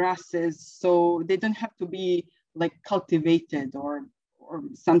rich in grasses, so they don't have to be like cultivated or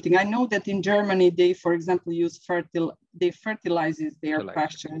something. I know that in Germany, they, for example, use fertilizes their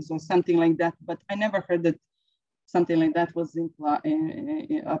pastures or something like that, but I never heard that something like that was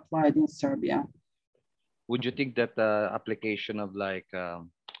applied in Serbia. Would you think that the application of like,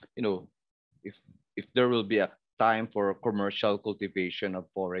 if there will be a time for commercial cultivation of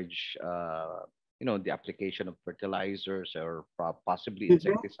forage, the application of fertilizers or possibly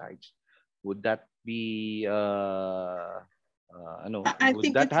insecticides, would that be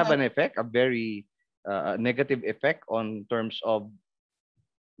would that have an effect, a very negative effect on terms of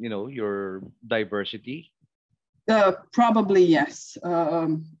your diversity? Probably yes.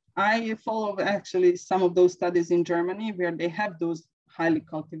 I follow actually some of those studies in Germany where they have those highly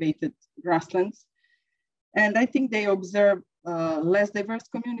cultivated grasslands, And I think they observe less diverse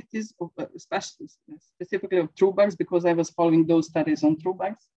communities, especially specifically of true bugs, because I was following those studies on true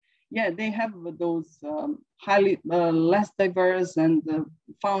bugs. Yeah, they have those highly less diverse, and the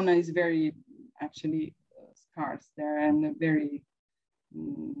fauna is very actually scarce there and very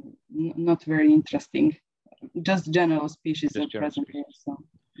not very interesting. Just general species are present here. So.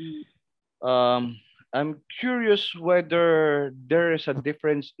 I'm curious whether there is a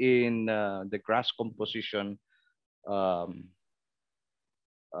difference in the grass composition,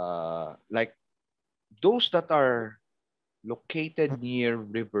 like those that are located near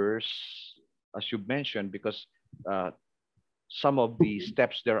rivers, as you mentioned, because some of the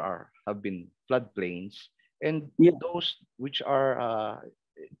steppes there have been floodplains, and those which are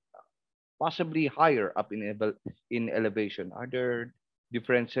possibly higher up in elevation. Are there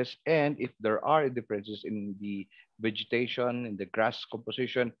differences? And if there are differences in the vegetation, in the grass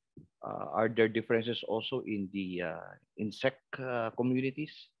composition, are there differences also in the insect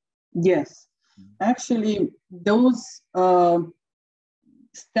communities? Yes, actually, those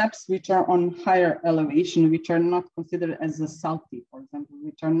steppes which are on higher elevation, which are not considered as a salty, for example,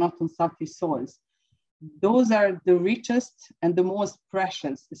 which are not on salty soils, those are the richest and the most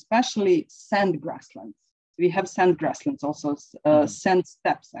precious, especially sand grasslands. We have sand grasslands, also sand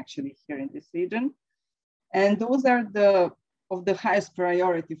steppes actually here in this region. And those are of the highest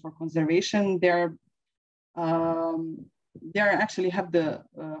priority for conservation. They actually have the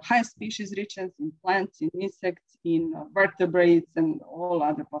highest species richness in plants, in insects, in vertebrates, and all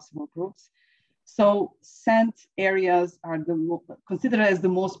other possible groups. So sand areas are considered as the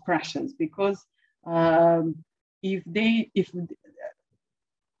most precious, because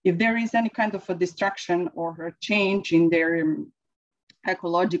if there is any kind of a destruction or a change in their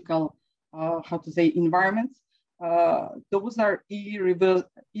ecological, environments, those are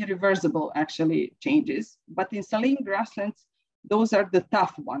irreversible actually changes. But in saline grasslands, those are the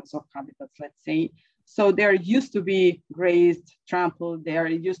tough ones of habitats, let's say. So they're used to be grazed, trampled, they are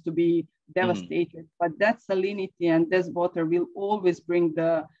used to be devastated, but that salinity and this water will always bring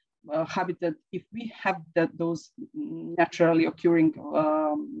the habitat. If we have those naturally occurring,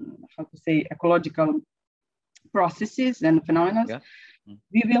 ecological processes and phenomena,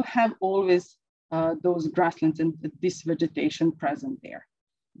 we will have always those grasslands and this vegetation present there.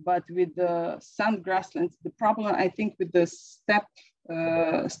 But with the sand grasslands, the problem, I think, with the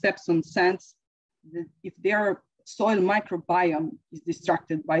steppes on sands, if their soil microbiome is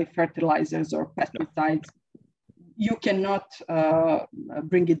destructed by fertilizers or pesticides, you cannot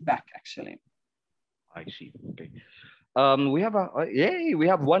bring it back, actually. I see. Okay. We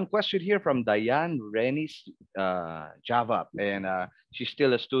have one question here from Diane Renis Java, and she's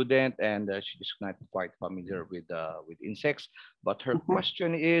still a student, and she's not quite familiar with insects. But her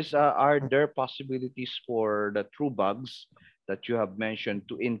question is: are there possibilities for the true bugs that you have mentioned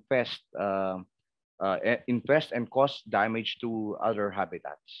to infest and cause damage to other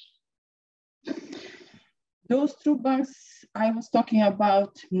habitats? Those true bugs I was talking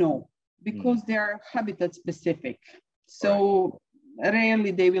about, no, because they are habitat specific. So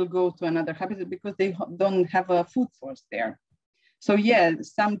rarely they will go to another habitat because they don't have a food source there. So yeah,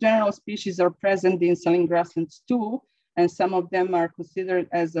 some general species are present in saline grasslands too, and some of them are considered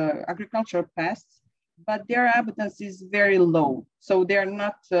as agricultural pests, but their abundance is very low. So they're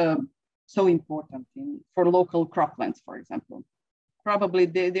not so important for local croplands, for example. Probably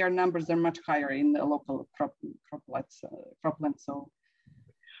their numbers are much higher in the local croplands. So,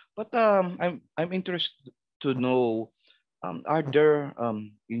 but I'm interested to know, are there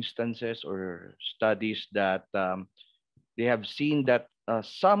instances or studies that they have seen that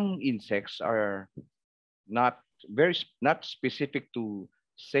some insects are not specific to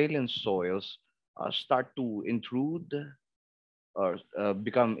saline soils, start to intrude or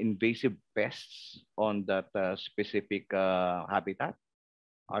become invasive pests on that specific habitat?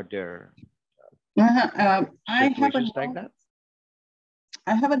 Are there situations like that?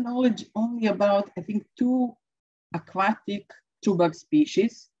 I have a knowledge only about, I think, 2 aquatic true bug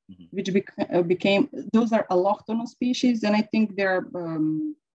species, which became, those are allochthonous species, and I think they're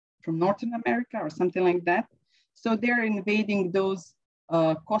from Northern America or something like that. So they're invading those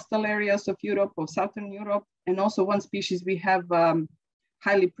coastal areas of Europe or Southern Europe, and also one species we have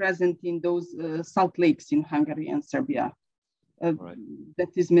highly present in those salt lakes in Hungary and Serbia.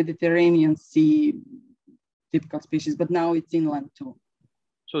 That is Mediterranean Sea typical species, but now it's inland too.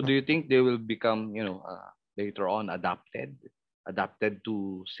 So do you think they will become, later on adapted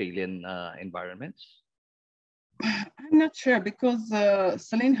to saline environments? I'm not sure, because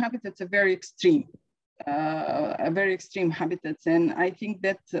saline habitats are very extreme. very extreme habitats. And I think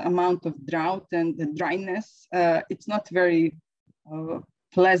that amount of drought and the dryness, it's not very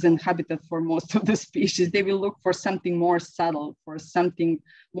pleasant habitat for most of the species. They will look for something more subtle, for something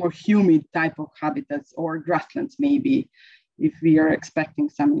more humid type of habitats, or grasslands maybe, if we are expecting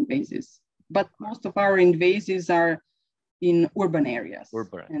some invasives. But most of our invasives are in urban areas,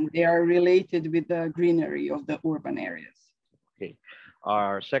 and they are related with the greenery of the urban areas. Okay.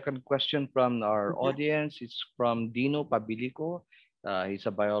 Our second question from our audience is from Dino Pabilico. He's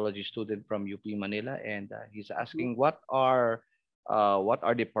a biology student from UP Manila, and he's asking what are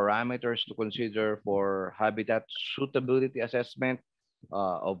the parameters to consider for habitat suitability assessment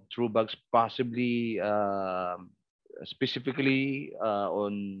of true bugs, possibly specifically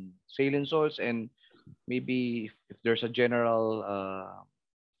on saline soils, and maybe if there's a general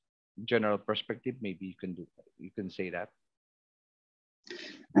perspective, maybe you can say that.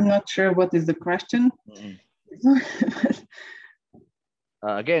 I'm not sure what is the question.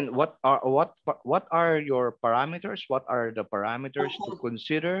 Again, what are your parameters? What are the parameters to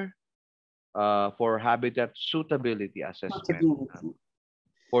consider for habitat suitability assessment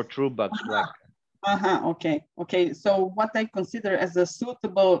for true bugs? Like okay. So what I consider as a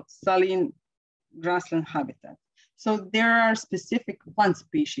suitable saline grassland habitat. So there are specific plant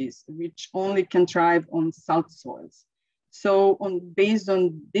species which only can thrive on salt soils. So based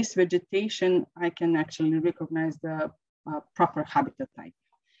on this vegetation, I can actually recognize the proper habitat type.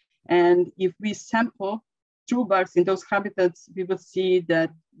 And if we sample true bugs in those habitats, we will see that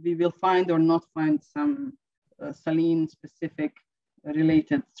we will find or not find some saline specific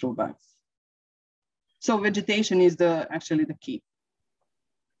related true bugs. So vegetation is actually the key.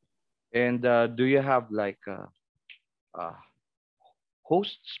 And do you have like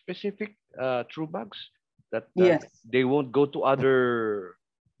host specific true bugs that yes, they won't go to other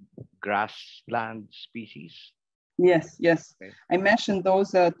grassland species? Yes. Okay. I mentioned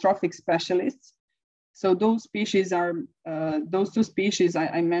those trophic specialists. So those species are those two species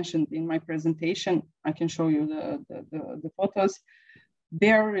I mentioned in my presentation. I can show you the photos.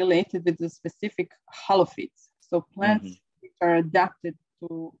 They are related with the specific halophytes. So plants which are adapted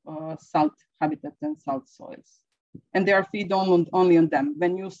to salt habitats and salt soils. And they are feed only on them.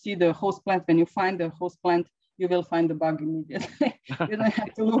 When you see the host plant, when you find the host plant, you will find the bug immediately. You don't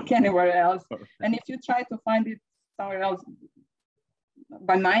have to look anywhere else. And if you try to find it somewhere else,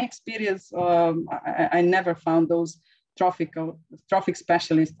 by my experience, I never found those trophic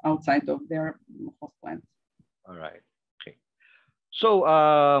specialists outside of their host plant. All right. Okay. So,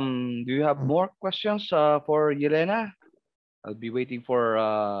 do you have more questions for Jelena? I'll be waiting for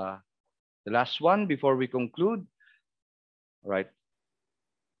the last one before we conclude. All right.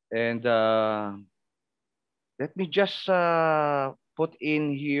 And let me just put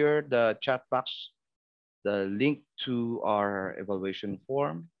in here the chat box, the link to our evaluation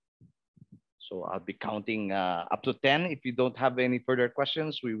form. So I'll be counting up to 10. If you don't have any further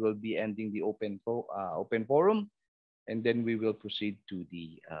questions, we will be ending the open forum, and then we will proceed to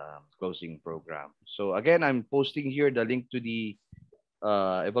the closing program. So again, I'm posting here the link to the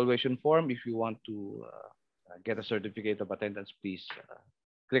evaluation form. If you want to get a certificate of attendance, please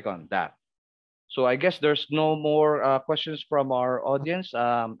click on that. So I guess there's no more questions from our audience.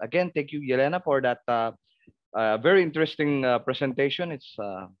 Again, thank you, Jelena, for that very interesting presentation.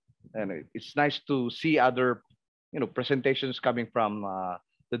 And it's nice to see other, presentations coming from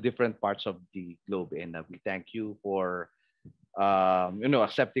the different parts of the globe. And we thank you for,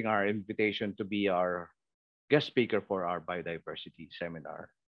 accepting our invitation to be our guest speaker for our biodiversity seminar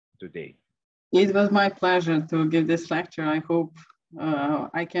today. It was my pleasure to give this lecture. I hope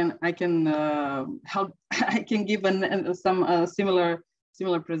I can help. I can give some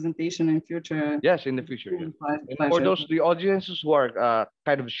similar presentation in future. Yes, in the future. Yeah. And for the audiences who are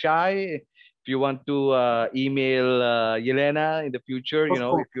kind of shy, if you want to email Jelena in the future, if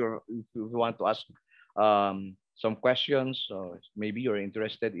you want to ask some questions, or maybe you're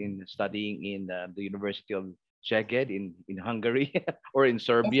interested in studying in the University of Szeged in Hungary or in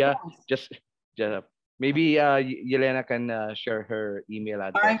Serbia, just maybe Jelena can share her email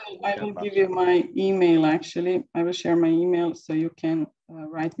address. I will give you my email, actually. I will share my email, so you can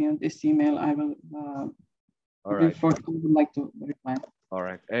write me on this email. I will, all right. I would like to reply. All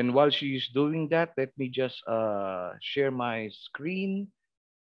right. And while she's doing that, let me just share my screen.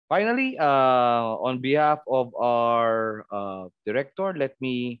 Finally, on behalf of our director, let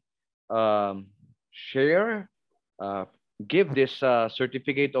me give this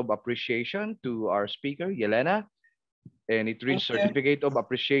certificate of appreciation to our speaker, Jelena. And it reads, certificate of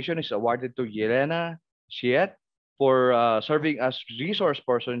appreciation is awarded to Jelena Šeat for serving as resource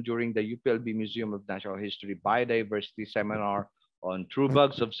person during the UPLB Museum of Natural History Biodiversity Seminar on True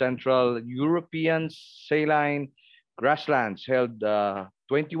Bugs of Central European Saline Grasslands, held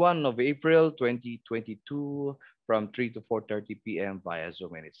 21 of April 2022 from 3 to 4:30 p.m. via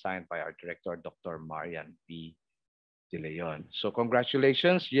Zoom, and it's signed by our director, Dr. Marian P. De Leon. So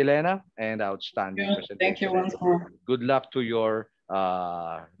congratulations, Jelena, and outstanding Thank you presentation. once more. Good luck to your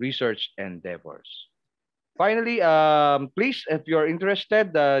research endeavors. Finally, please, if you're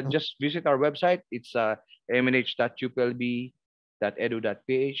interested, just visit our website. It's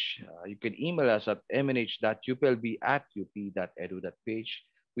mnh.uplb.edu.ph. You can email us at mnh.uplb@up.edu.ph.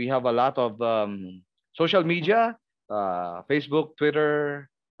 We have a lot of social media, Facebook, Twitter,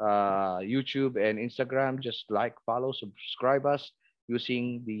 YouTube, and Instagram. Just like, follow, subscribe us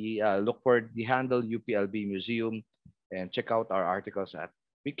using the look for the handle UPLB Museum, and check out our articles at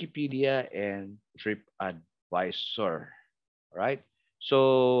Wikipedia and TripAdvisor. All right.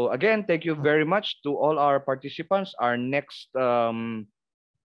 So again, thank you very much to all our participants. Our next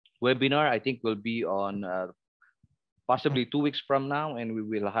webinar, I think, will be on possibly 2 weeks from now, and we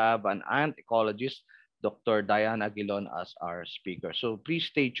will have an ant ecologist, Dr. Diane Aguilon, as our speaker. So please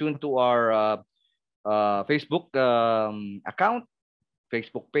stay tuned to our Facebook account,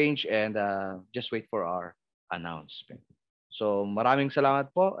 Facebook page, and just wait for our announcement. So maraming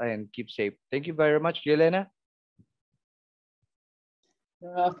salamat po and keep safe. Thank you very much, Jelena.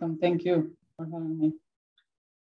 You're welcome. Thank you for having me.